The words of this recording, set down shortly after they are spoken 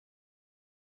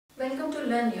welcome to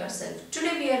Learn Yourself.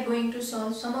 Today we are going to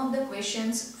solve some of the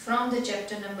questions from the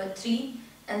chapter number 3,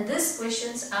 and these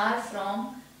questions are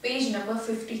from page number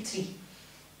 53.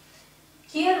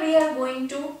 Here we are going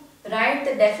to write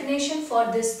the definition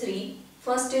for these three.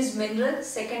 First is mineral,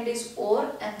 second is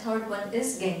ore, and third one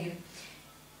is gangue.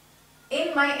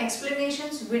 In my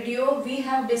explanations video, we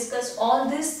have discussed all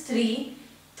these three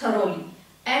thoroughly,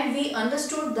 and we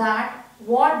understood that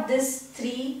what these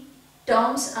three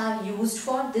terms are used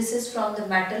for. This is from the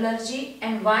metallurgy,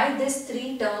 and why these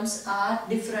three terms are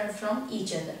different from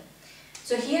each other.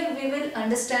 So here we will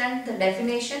understand the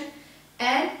definition,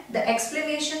 and the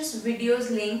explanations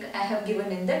videos link I have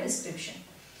given in the description.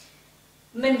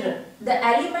 Mineral, the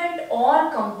element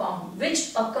or compound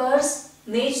which occurs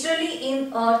naturally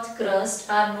in earth crust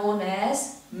are known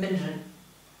as mineral.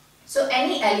 So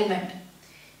any element,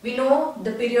 we know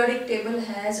the periodic table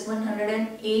has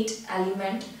 108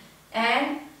 elements,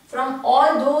 and from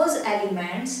all those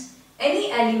elements, any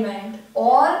element,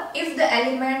 or if the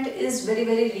element is very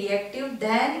reactive,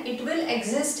 then it will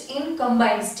exist in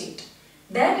combined state.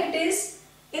 Then it is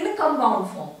in a compound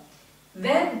form.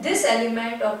 When this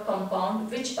element or compound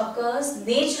which occurs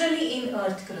naturally in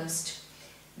earth crust,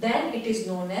 then it is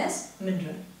known as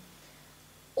mineral.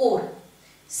 Ore.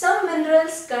 Some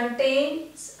minerals contain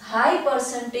high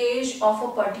percentage of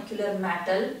a particular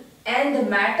metal, and the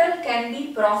metal can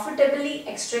be profitably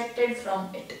extracted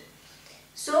from it.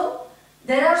 So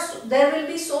there will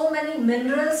be so many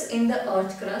minerals in the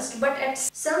earth crust, but at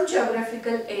some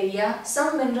geographical area,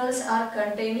 some minerals are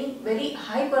containing very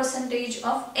high percentage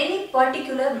of any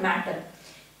particular metal.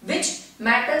 Which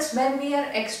metals, when we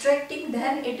are extracting,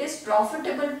 then it is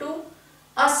profitable to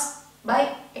us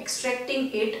by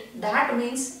extracting it. That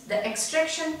means the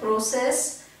extraction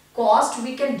process cost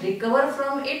we can recover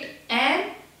from it,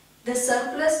 and the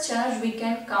surplus charge we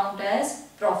can count as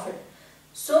profit.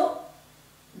 So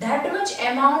that much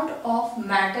amount of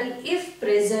metal if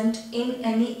present in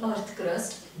any earth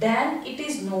crust, then it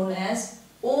is known as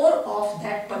ore of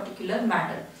that particular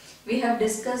metal. We have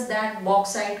discussed that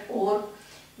bauxite ore,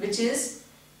 which is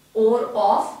ore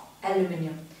of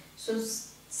aluminium. So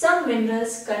some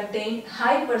minerals contain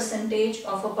high percentage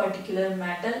of a particular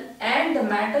metal, and the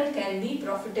metal can be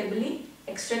profitably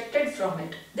extracted from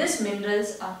it. These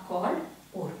minerals are called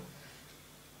ore.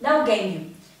 Now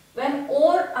gangue. When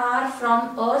ore are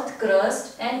from earth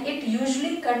crust, and it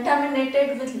usually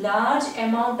contaminated with large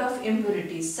amount of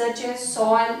impurities such as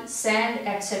soil, sand,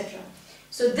 etc.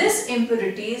 So these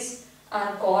impurities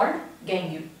are called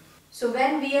gangue. So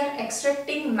when we are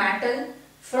extracting metal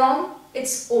from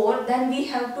its ore, then we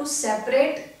have to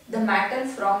separate the metal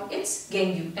from its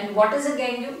gangue. And what is a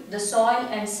gangue? The soil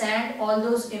and sand, all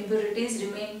those impurities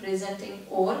remain present in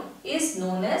ore, is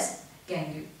known as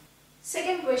gangue.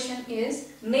 Second question is,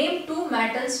 name two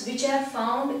metals which are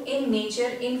found in nature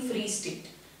in free state.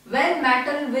 When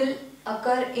metal will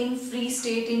occur in free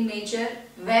state in nature,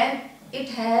 when it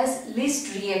has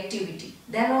least reactivity,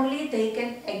 then only they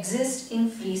can exist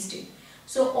in free state.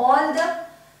 So all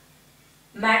the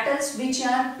metals which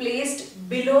are placed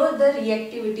below the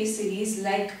reactivity series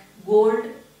like gold,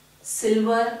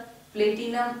 silver,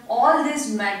 platinum, all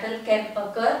these metal can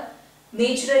occur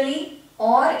naturally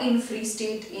or in free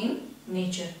state in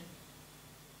nature.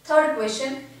 Third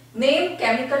question, name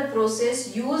chemical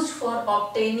process used for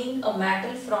obtaining a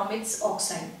metal from its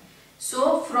oxide.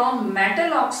 So from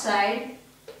metal oxide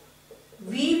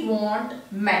we want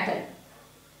metal,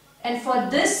 and for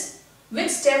this which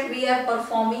step we are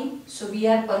performing? So we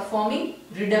are performing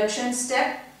reduction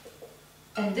step,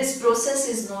 and this process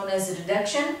is known as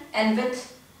reduction, and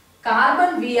with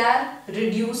carbon we are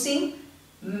reducing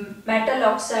metal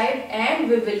oxide and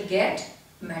we will get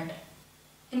metal.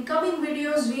 In coming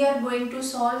videos, we are going to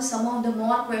solve some of the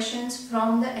more questions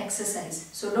from the exercise.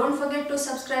 So don't forget to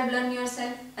subscribe, Learn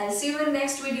Yourself. I'll see you in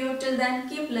next video. Till then,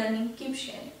 keep learning, keep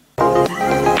sharing.